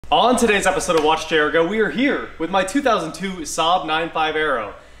On today's episode of Watch JR Go, we are here with my 2002 SAAB 9.5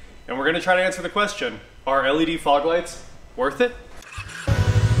 Aero, and we're going to try to answer the question, are LED fog lights worth it?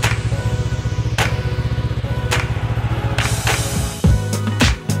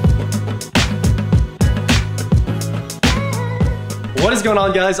 What is going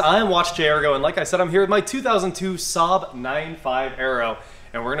on, guys? I am Watch JR Go, and like I said, I'm here with my 2002 SAAB 9.5 Aero,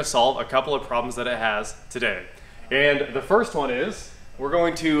 and we're going to solve a couple of problems that it has today. And the first one is, we're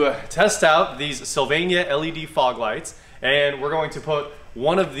going to test out these Sylvania LED fog lights, and we're going to put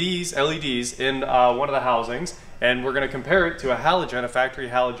one of these LEDs in one of the housings, and we're going to compare it to a halogen, a factory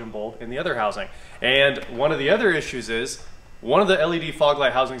halogen bulb in the other housing. And one of the other issues is, one of the LED fog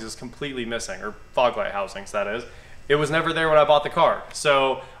light housings is completely missing, or fog light housings, that is. It was never there when I bought the car.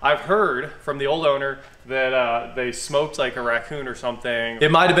 So I've heard from the old owner that they smoked like a raccoon or something.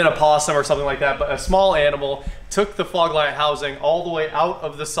 It might have been a possum or something like that, but a small animal took the fog light housing all the way out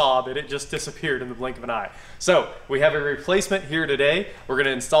of the SAAB and it just disappeared in the blink of an eye. So we have a replacement here today. We're gonna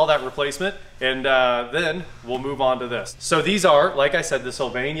install that replacement and then we'll move on to this. So these are, like I said, the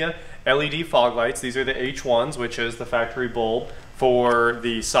Sylvania LED fog lights. These are the H1s, which is the factory bulb for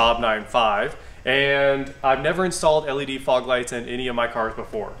the SAAB 9.5. And I've never installed LED fog lights in any of my cars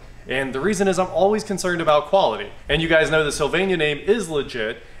before. And the reason is I'm always concerned about quality. And you guys know the Sylvania name is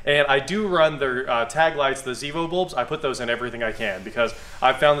legit, and I do run their tag lights, the Zevo bulbs. I put those in everything I can because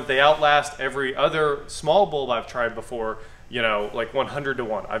I've found that they outlast every other small bulb I've tried before, you know, like 100 to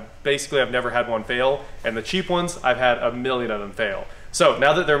 1. I've never had one fail, and the cheap ones, I've had a million of them fail. So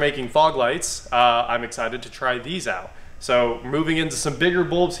now that they're making fog lights, I'm excited to try these out. So moving into some bigger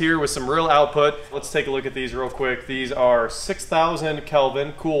bulbs here with some real output. Let's take a look at these real quick. These are 6,000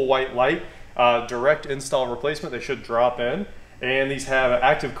 Kelvin cool white light, direct install replacement. They should drop in. And these have an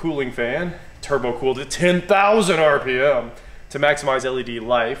active cooling fan, turbo cooled to 10,000 RPM to maximize LED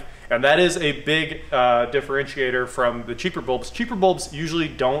life. And that is a big differentiator from the cheaper bulbs. Cheaper bulbs usually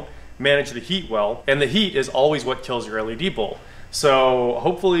don't manage the heat well, and the heat is always what kills your LED bulb. So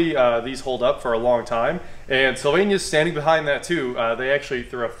hopefully these hold up for a long time, and Sylvania's standing behind that too. They actually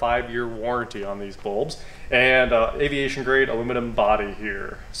threw a 5-year warranty on these bulbs, and aviation grade aluminum body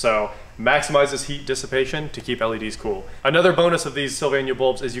here. So maximizes heat dissipation to keep LEDs cool. Another bonus of these Sylvania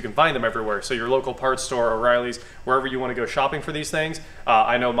bulbs is you can find them everywhere. So your local parts store, O'Reilly's, wherever you want to go shopping for these things.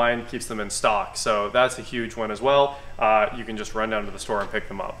 I know mine keeps them in stock, so that's a huge one as well. You can just run down to the store and pick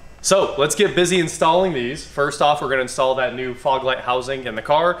them up. So let's get busy installing these. First off, we're going to install that new fog light housing in the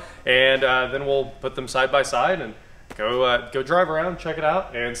car, and then we'll put them side by side and go drive around, check it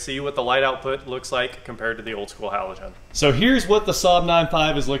out, and see what the light output looks like compared to the old school halogen. So here's what the SAAB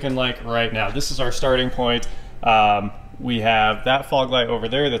 9.5 is looking like right now. This is our starting point. We have that fog light over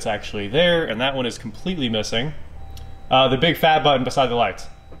there that's actually there, and that one is completely missing. The big fat button beside the lights.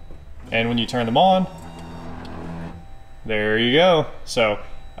 And when you turn them on, there you go. So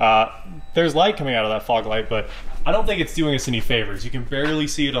there's light coming out of that fog light, but I don't think it's doing us any favors. You can barely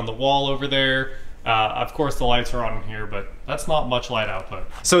see it on the wall over there. Of course the lights are on here, but that's not much light output.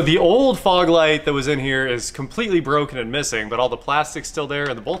 So the old fog light that was in here is completely broken and missing, but all the plastic's still there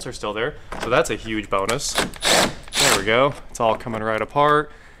and the bolts are still there. So that's a huge bonus. There we go. It's all coming right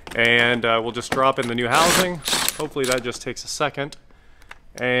apart. And we'll just drop in the new housing. Hopefully that just takes a second.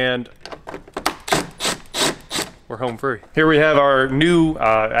 And we're home free. Here we have our new,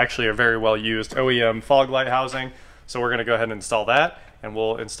 actually a very well used OEM fog light housing. So we're gonna go ahead and install that, and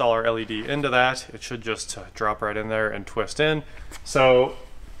we'll install our LED into that. It should just drop right in there and twist in. So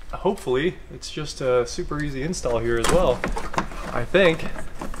hopefully it's just a super easy install here as well. I think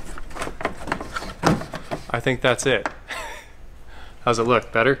that's it. How's it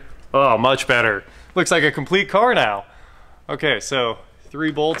look? Better? Oh, much better. Looks like a complete car now. Okay, so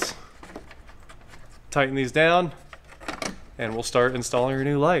 3 bolts. Tighten these down, and we'll start installing our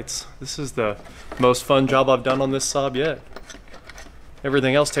new lights. This is the most fun job I've done on this SAAB yet.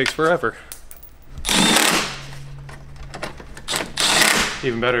 Everything else takes forever.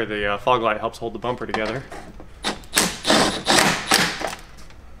 Even better, the fog light helps hold the bumper together.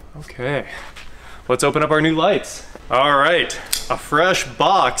 Okay, let's open up our new lights. All right, a fresh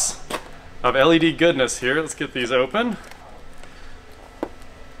box of LED goodness here. Let's get these open.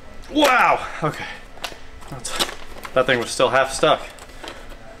 Wow, okay. That thing was still half stuck.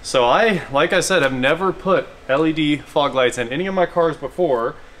 So like I said, have never put LED fog lights in any of my cars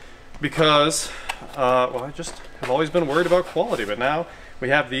before because, well, I just have always been worried about quality. But now we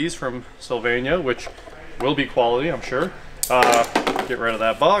have these from Sylvania, which will be quality, I'm sure. Get rid of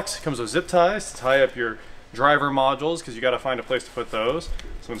that box. It comes with zip ties to tie up your driver modules because you got to find a place to put those.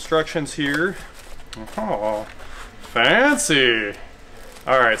 Some instructions here. Oh, fancy.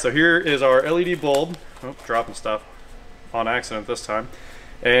 All right, so here is our LED bulb. Oh, dropping stuff on accident this time.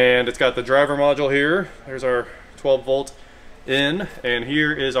 And it's got the driver module here. There's our 12 volt in, and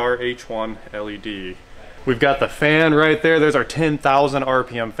here is our H1 LED. We've got the fan right there. There's our 10,000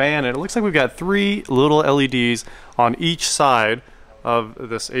 RPM fan, and it looks like we've got 3 little LEDs on each side of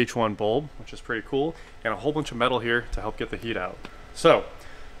this H1 bulb, which is pretty cool, and a whole bunch of metal here to help get the heat out. So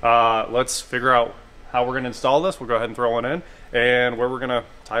let's figure out how we're going to install this. We'll go ahead and throw one in, and where we're going to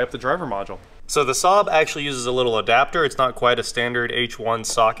tie up the driver module. So the SAAB actually uses a little adapter. It's not quite a standard H1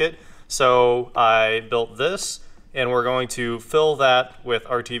 socket. So I built this, and we're going to fill that with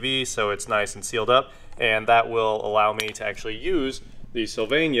RTV so it's nice and sealed up, and that will allow me to actually use the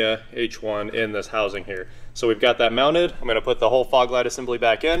Sylvania H1 in this housing here. So we've got that mounted. I'm gonna put the whole fog light assembly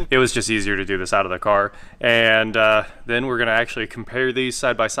back in. It was just easier to do this out of the car. And then we're gonna actually compare these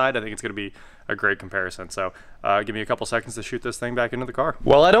side by side. I think it's gonna be a great comparison. So give me a couple seconds to shoot this thing back into the car.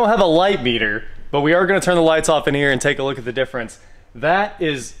 Well, I don't have a light meter, but we are gonna turn the lights off in here and take a look at the difference. That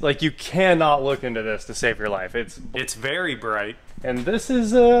is, like, you cannot look into this to save your life. It's very bright. And this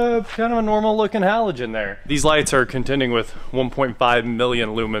is kind of a normal looking halogen there. These lights are contending with 1.5 million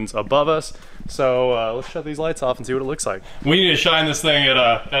lumens above us. So let's shut these lights off and see what it looks like. We need to shine this thing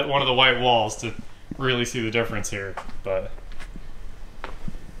at one of the white walls to really see the difference here. But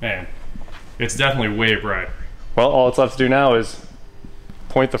man, it's definitely way brighter. Well, all it's left to do now is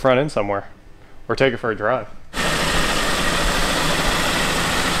point the front end somewhere or take it for a drive.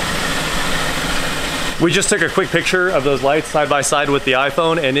 We just took a quick picture of those lights side by side with the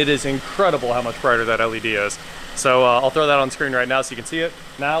iPhone, and it is incredible how much brighter that LED is. So I'll throw that on screen right now so you can see it.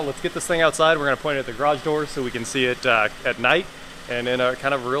 Now let's get this thing outside. We're gonna point it at the garage door so we can see it at night and in a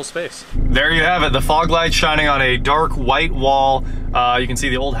kind of real space. There you have it, the fog light shining on a dark white wall. You can see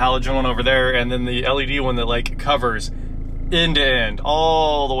the old halogen one over there, and then the LED one that like covers end to end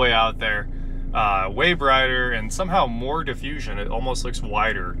all the way out there. Way brighter and somehow more diffusion. It almost looks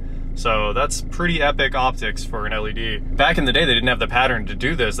wider. So that's pretty epic optics for an LED. Back in the day, they didn't have the pattern to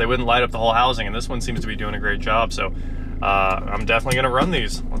do this. They wouldn't light up the whole housing, and this one seems to be doing a great job. So I'm definitely gonna run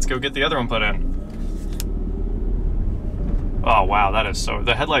these. Let's go get the other one put in. Oh wow, that is so,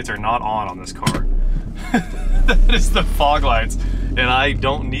 the headlights are not on this car. That is the fog lights, and I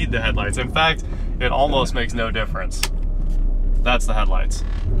don't need the headlights. In fact, it almost makes no difference. That's the headlights.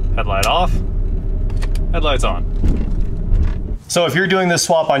 Headlight off, headlights on. So if you're doing this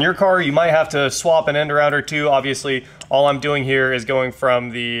swap on your car, you might have to swap an end around or two. Obviously, all I'm doing here is going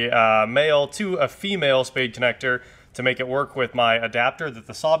from the male to a female spade connector to make it work with my adapter that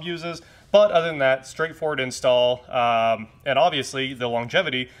the SAAB uses. But other than that, straightforward install, and obviously the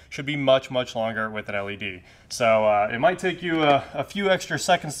longevity should be much, much longer with an LED. So it might take you a few extra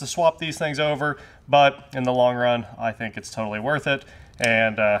seconds to swap these things over, but in the long run, I think it's totally worth it.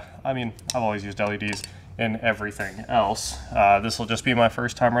 And I mean, I've always used LEDs in everything else. This will just be my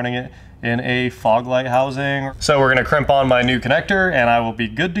first time running it in a fog light housing. So we're gonna crimp on my new connector and I will be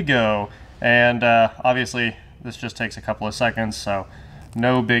good to go. And obviously this just takes a couple of seconds, so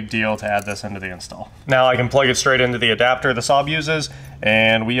no big deal to add this into the install. Now I can plug it straight into the adapter the SAAB uses,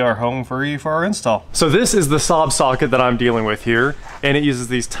 and we are home free for our install. So this is the SAAB socket that I'm dealing with here, and it uses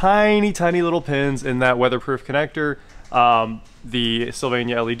these tiny, tiny little pins in that weatherproof connector. The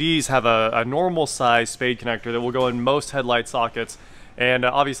Sylvania LEDs have a normal size spade connector that will go in most headlight sockets, and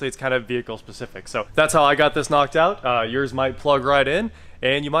obviously it's kind of vehicle specific. So that's how I got this knocked out. Yours might plug right in,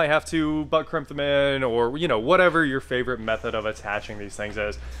 and you might have to butt crimp them in, or you know, whatever your favorite method of attaching these things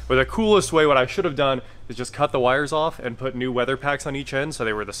is. But the coolest way, what I should have done is just cut the wires off and put new weather packs on each end so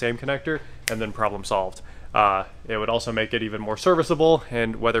they were the same connector, and then problem solved. It would also make it even more serviceable,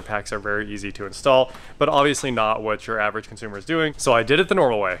 and weather packs are very easy to install, but obviously not what your average consumer is doing. So I did it the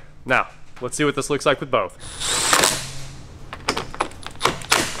normal way. Now, let's see what this looks like with both.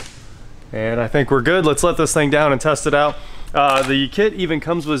 And I think we're good. Let's let this thing down and test it out. The kit even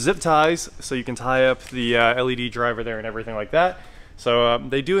comes with zip ties, so you can tie up the LED driver there and everything like that. So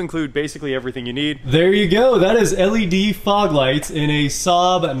they do include basically everything you need. There you go, that is LED fog lights in a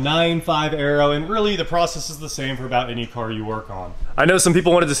SAAB 9.5 Aero, and really the process is the same for about any car you work on. I know some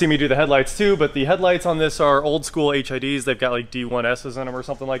people wanted to see me do the headlights too, but the headlights on this are old school HIDs. They've got like D1Ss in them or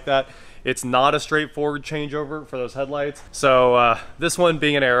something like that. It's not a straightforward changeover for those headlights. So this one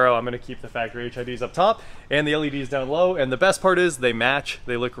being an Aero, I'm gonna keep the factory HIDs up top and the LEDs down low. And the best part is they match,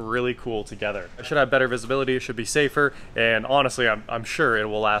 they look really cool together. It should have better visibility, it should be safer, and honestly, I'm sure it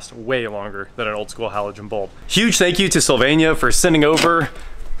will last way longer than an old school halogen bulb. Huge thank you to Sylvania for sending over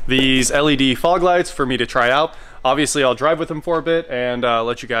these LED fog lights for me to try out. Obviously, I'll drive with them for a bit and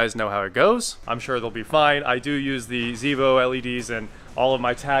let you guys know how it goes. I'm sure they'll be fine. I do use the Zevo LEDs in all of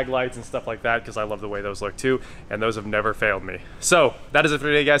my tag lights and stuff like that, because I love the way those look too, and those have never failed me. So that is it for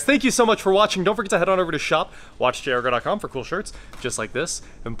today, guys. Thank you so much for watching. Don't forget to head on over to shop.watchjargo.com for cool shirts just like this,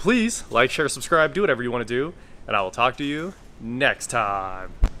 and please like, share, subscribe, do whatever you want to do, and I will talk to you next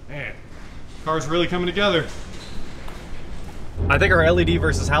time. Man, car's really coming together. I think our LED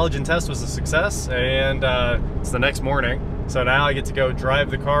versus halogen test was a success, and it's the next morning, so now I get to go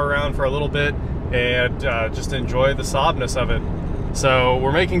drive the car around for a little bit and just enjoy the SAABness of it. So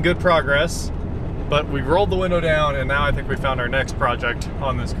we're making good progress, but we rolled the window down, and now I think we found our next project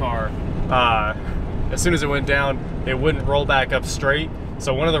on this car. As soon as it went down, it wouldn't roll back up straight,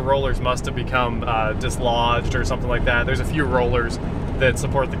 so one of the rollers must have become dislodged or something like that. There's a few rollers that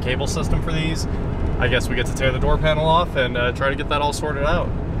support the cable system for these. I guess we get to tear the door panel off and try to get that all sorted out.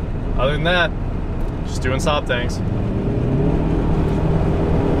 Other than that, just doing SAAB things.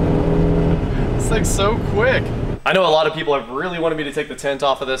 This thing's so quick. I know a lot of people have really wanted me to take the tent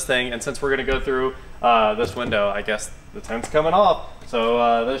off of this thing, and since we're gonna go through this window, I guess the tent's coming off.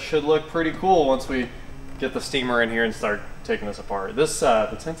 So this should look pretty cool once we get the steamer in here and start taking this apart. This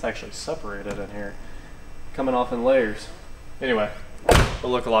the tent's actually separated in here, coming off in layers. Anyway,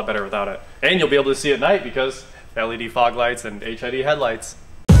 it'll look a lot better without it. And you'll be able to see at night because LED fog lights and HID headlights.